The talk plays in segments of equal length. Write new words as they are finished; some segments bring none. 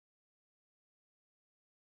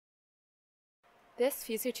This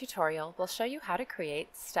Fuzor tutorial will show you how to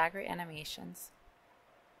create stagger animations.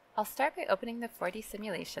 I'll start by opening the 4D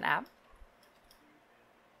simulation app,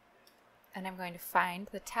 and I'm going to find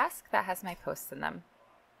the task that has my posts in them.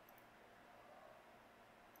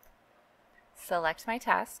 Select my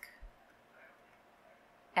task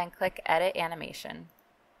and click Edit Animation.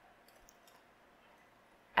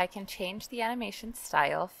 I can change the animation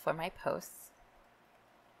style for my posts,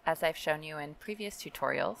 as I've shown you in previous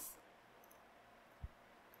tutorials.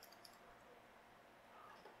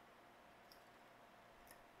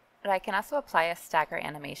 But I can also apply a stagger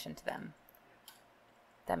animation to them.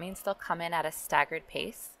 That means they'll come in at a staggered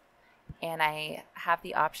pace, and I have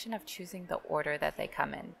the option of choosing the order that they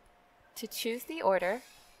come in. To choose the order,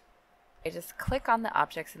 I just click on the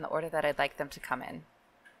objects in the order that I'd like them to come in.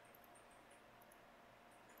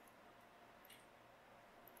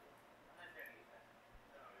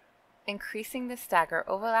 Increasing the stagger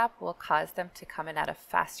overlap will cause them to come in at a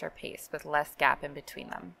faster pace with less gap in between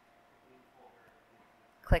them.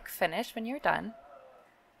 Click Finish when you're done,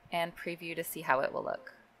 and preview to see how it will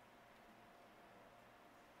look.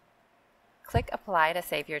 Click Apply to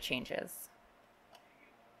save your changes.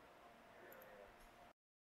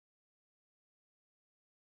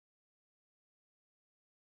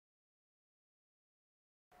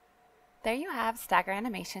 There you have stagger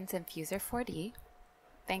animations in Fuzor 4D.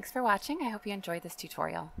 Thanks for watching. I hope you enjoyed this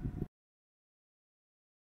tutorial.